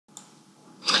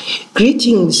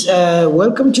Greetings,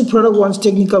 welcome to Product One's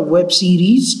technical web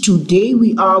series. Today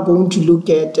we are going to look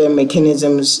at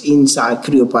mechanisms inside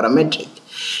Creo Parametric.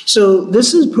 So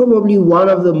this is probably one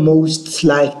of the most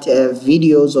liked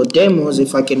videos or demos,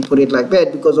 if I can put it like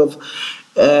that, because of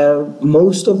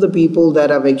most of the people that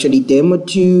I've actually demoed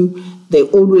to, they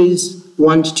always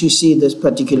want to see this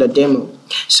particular demo.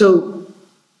 So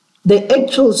the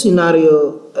actual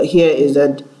scenario here is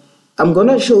that I'm going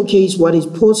to showcase what is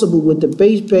possible with the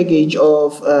base package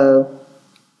of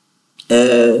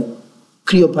Creo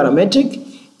Parametric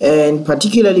and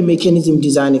particularly mechanism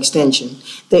design extension.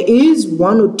 There is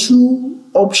one or two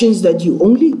options that you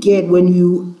only get when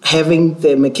you having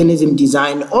the mechanism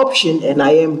design option, and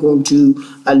I am going to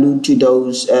allude to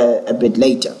those a bit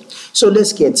later. So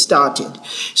let's get started.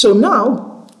 So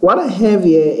now what I have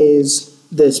here is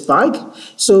the spike.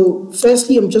 So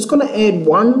firstly, I'm just going to add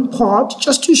one part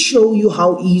just to show you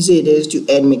how easy it is to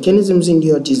add mechanisms into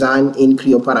your design in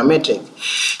Creo Parametric.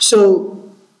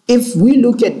 So if we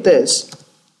look at this,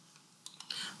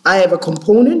 I have a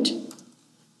component,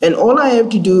 and all I have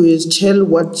to do is tell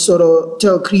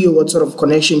Creo what sort of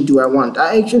connection do I want.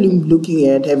 I actually am looking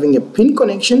at having a pin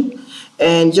connection,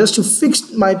 and just to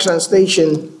fix my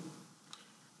translation,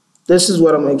 this is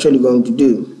what I'm actually going to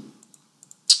do.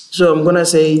 So I'm going to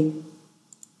say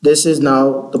this is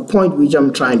now the point which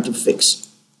I'm trying to fix.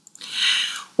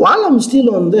 While I'm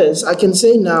still on this, I can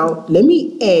say now, let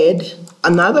me add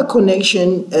another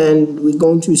connection, and we're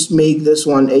going to make this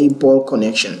one a ball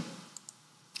connection.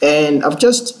 And I've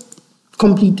just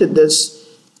completed this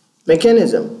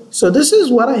mechanism. So this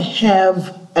is what I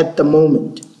have at the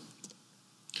moment.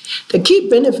 The key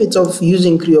benefits of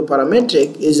using Creo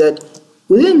Parametric is that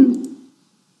within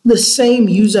the same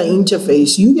user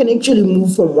interface, you can actually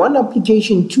move from one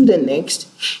application to the next.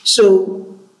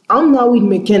 So I'm now in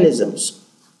mechanisms.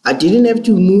 I didn't have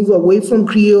to move away from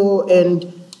Creo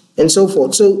and so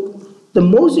forth. So the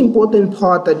most important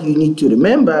part that you need to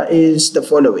remember is the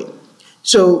following.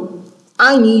 So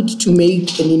I need to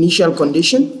make an initial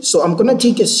condition. So I'm going to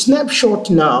take a snapshot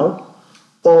now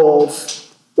of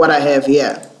what I have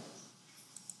here.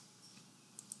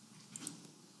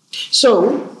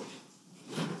 So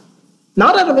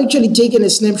now that I've actually taken a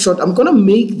snapshot, I'm going to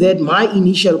make that my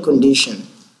initial condition.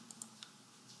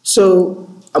 So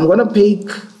I'm going to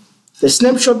pick the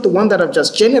snapshot, the one that I've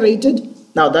just generated.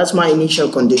 Now that's my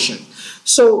initial condition.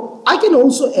 So I can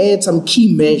also add some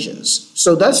key measures.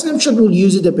 So that snapshot will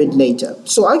use it a bit later.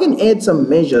 So I can add some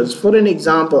measures. For an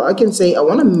example, I can say I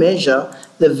want to measure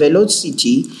the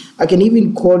velocity. I can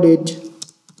even call it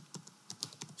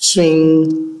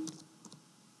swing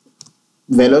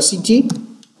velocity.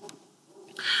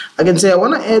 I can say I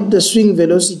want to add the swing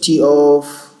velocity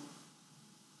of,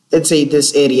 let's say,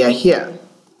 this area here.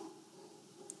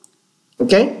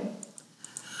 Okay?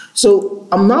 So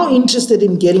I'm now interested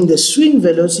in getting the swing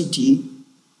velocity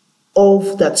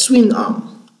of that swing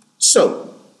arm.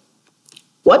 So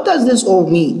what does this all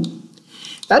mean?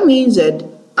 That means that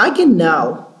I can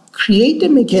now create a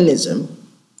mechanism.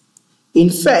 In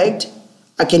fact,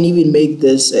 I can even make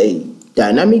this a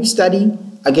dynamic study.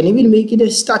 I can even make it a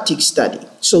static study.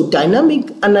 So dynamic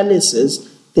analysis,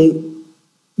 they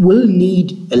will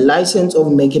need a license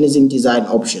of mechanism design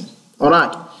option. All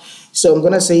right. So I'm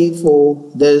going to say for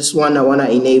this one, I want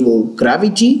to enable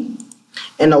gravity,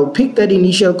 and I'll pick that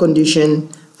initial condition,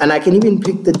 and I can even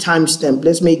pick the timestamp.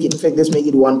 Let's make it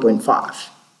 1.5.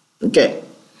 Okay.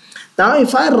 Now,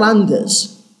 if I run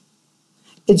this,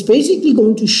 it's basically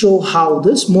going to show how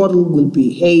this model will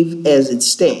behave as it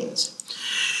stands.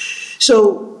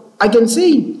 So I can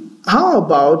say, how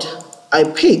about I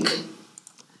pick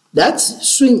that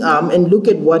swing arm and look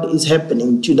at what is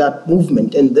happening to that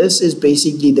movement. And this is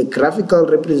basically the graphical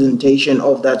representation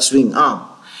of that swing arm.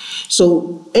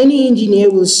 So any engineer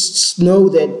will know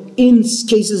that in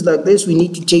cases like this, we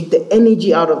need to take the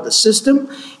energy out of the system.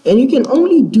 And you can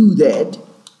only do that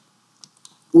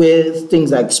with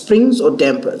things like springs or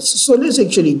dampers. So let's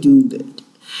actually do that.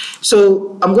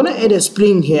 So I'm going to add a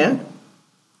spring here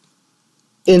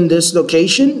in this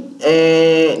location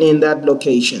and in that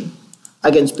location. I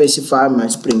can specify my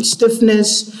spring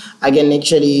stiffness. I can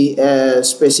actually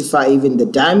specify even the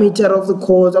diameter of the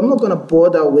cores. I'm not going to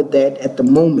bother with that at the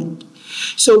moment.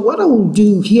 So what I will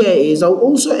do here is I'll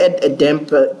also add a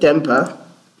damper.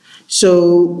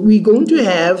 So we're going to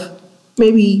have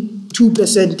maybe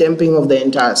 2% damping of the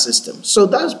entire system. So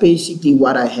that's basically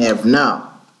what I have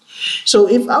now. So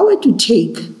if I were to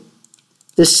take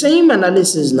the same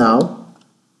analysis now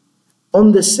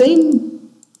on the same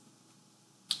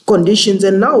conditions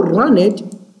and now run it,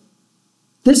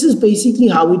 this is basically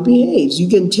how it behaves. You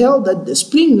can tell that the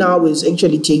spring now is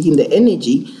actually taking the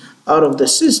energy out of the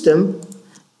system,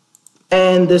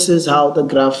 and this is how the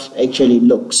graph actually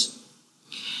looks.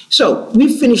 So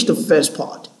we finished the first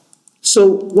part. So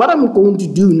what I'm going to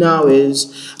do now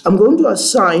is I'm going to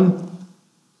assign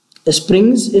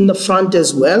springs in the front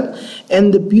as well,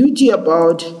 and the beauty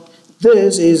about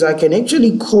this is I can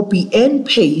actually copy and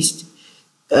paste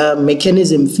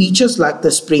mechanism features like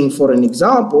the spring, for an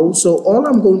example. So all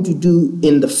I'm going to do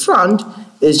in the front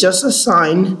is just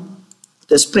assign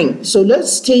the spring. So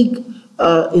let's take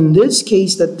in this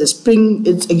case that the spring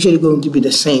is actually going to be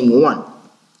the same one.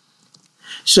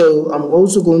 So I'm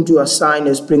also going to assign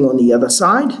a spring on the other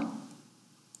side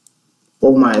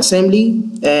of my assembly,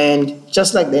 and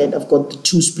just like that I've got the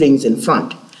two springs in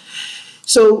front.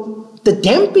 So the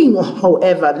damping,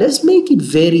 however, let's make it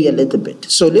vary a little bit.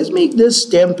 So let's make this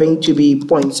damping to be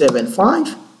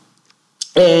 0.75,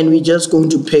 and we're just going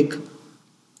to pick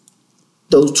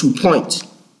those 2 points.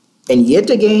 And yet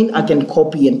again, I can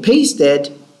copy and paste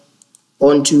that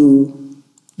onto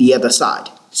the other side.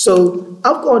 So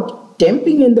I've got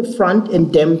damping in the front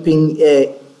and damping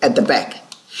at the back.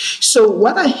 So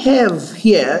what I have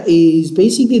here is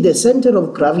basically the center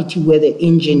of gravity where the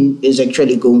engine is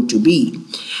actually going to be.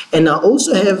 And I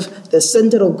also have the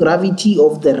center of gravity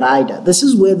of the rider. This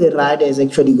is where the rider is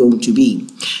actually going to be.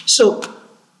 So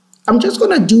I'm just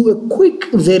going to do a quick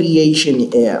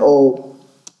variation here, or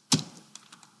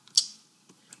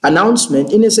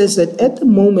announcement, in a sense that at the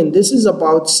moment this is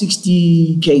about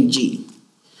 60 kg.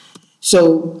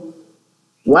 So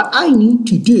what I need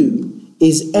to do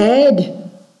is add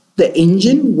the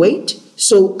engine weight.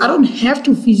 So I don't have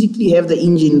to physically have the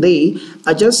engine there.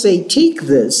 I just say take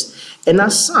this and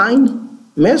assign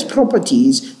mass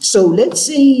properties. So let's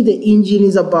say the engine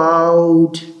is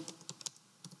about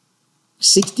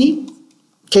 60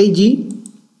 kg,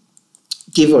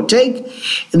 give or take.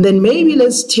 And then maybe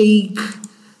let's take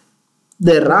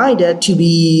the rider to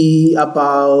be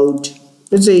about,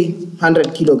 let's say,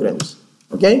 100 kilograms.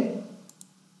 Okay?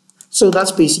 So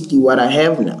that's basically what I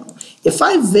have now. If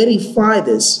I verify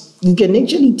this, you can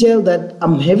actually tell that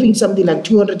I'm having something like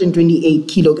 228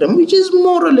 kilograms, which is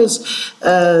more or less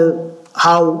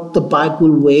how the bike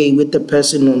will weigh with the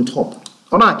person on top.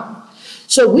 All right.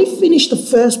 So we finished the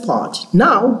first part.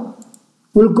 Now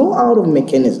we'll go out of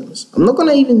mechanisms. I'm not going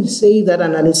to even say that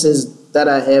analysis that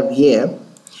I have here.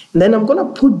 And then I'm going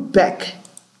to put back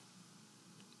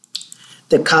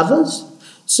the covers.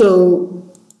 So,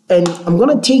 and I'm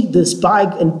going to take this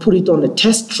bike and put it on a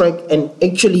test track and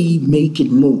actually make it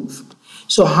move.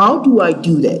 So how do I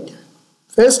do that?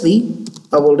 Firstly,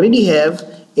 I already have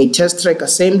a test track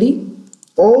assembly.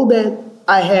 All that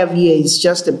I have here is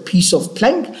just a piece of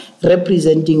plank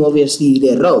representing obviously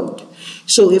the road.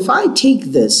 So if I take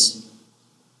this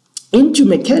into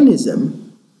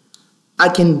mechanism, I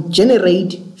can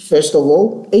generate, first of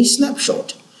all, a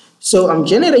snapshot. So I'm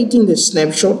generating the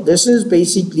snapshot. This is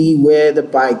basically where the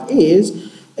bike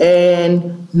is.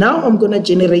 And now I'm going to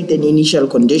generate an initial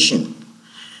condition.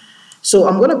 So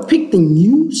I'm going to pick the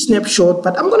new snapshot,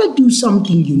 but I'm going to do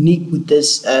something unique with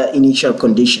this initial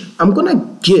condition. I'm going to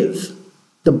give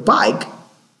the bike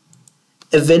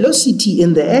a velocity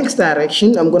in the x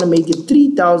direction. I'm going to make it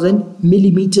 3,000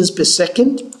 millimeters per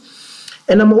second.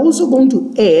 And I'm also going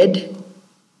to add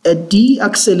a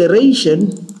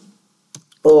deceleration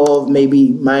of maybe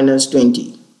minus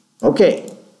 20. Okay,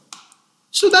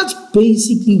 so that's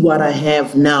basically what I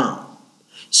have now.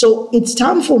 So it's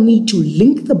time for me to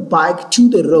link the bike to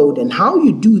the road, and how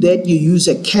you do that, you use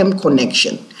a cam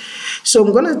connection. So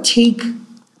I'm going to take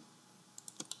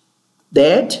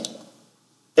that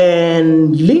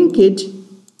and link it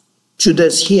to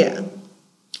this here.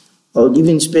 I'll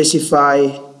even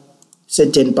specify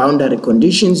certain boundary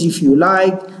conditions if you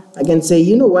like. I can say,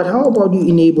 you know what, how about you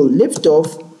enable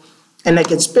liftoff, and I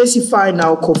can specify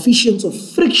now coefficients of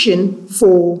friction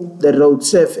for the road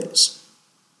surface.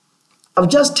 I've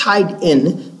just tied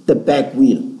in the back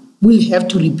wheel. We'll have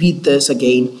to repeat this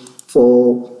again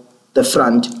for the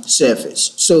front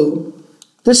surface. So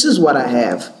this is what I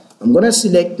have. I'm going to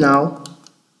select now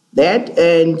that,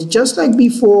 and just like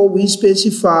before, we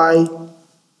specify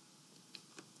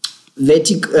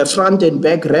front and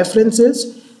back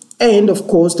references. And of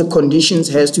course, the conditions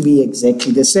has to be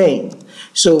exactly the same.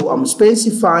 So I'm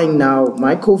specifying now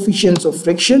my coefficients of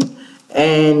friction,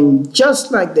 and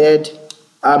just like that,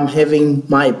 I'm having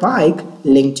my bike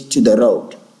linked to the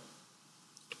road.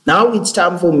 Now it's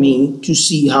time for me to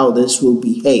see how this will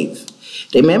behave.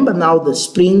 Remember now the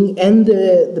spring and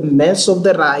the mass of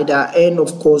the rider, and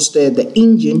of course the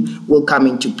engine will come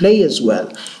into play as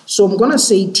well. So I'm going to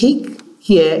say take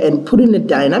here and put in a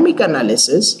dynamic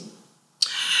analysis.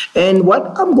 And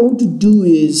what I'm going to do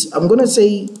is I'm going to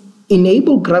say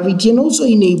enable gravity and also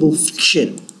enable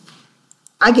friction.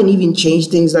 I can even change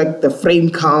things like the frame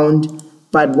count,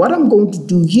 but what I'm going to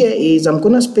do here is I'm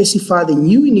going to specify the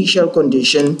new initial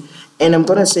condition, and I'm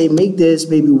going to say make this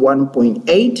maybe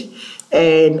 1.8,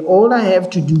 and all I have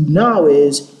to do now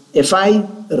is if I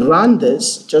run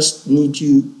this, just need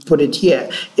to put it here.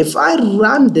 If I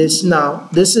run this now,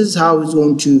 this is how it's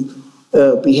going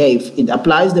to behave. It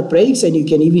applies the brakes, and you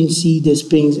can even see the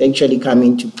springs actually come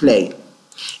into play.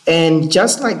 And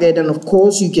just like that, and of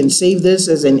course you can save this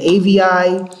as an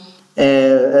AVI,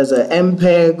 as an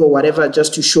MPEG or whatever,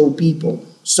 just to show people.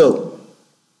 So,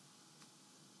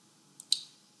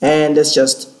 and let's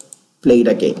just play it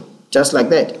again, just like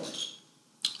that.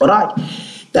 All right,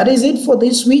 that is it for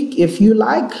this week. If you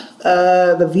like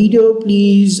the video,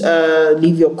 please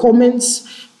leave your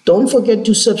comments. Don't forget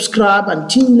to subscribe.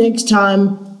 Until next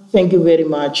time, thank you very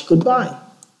much. Goodbye.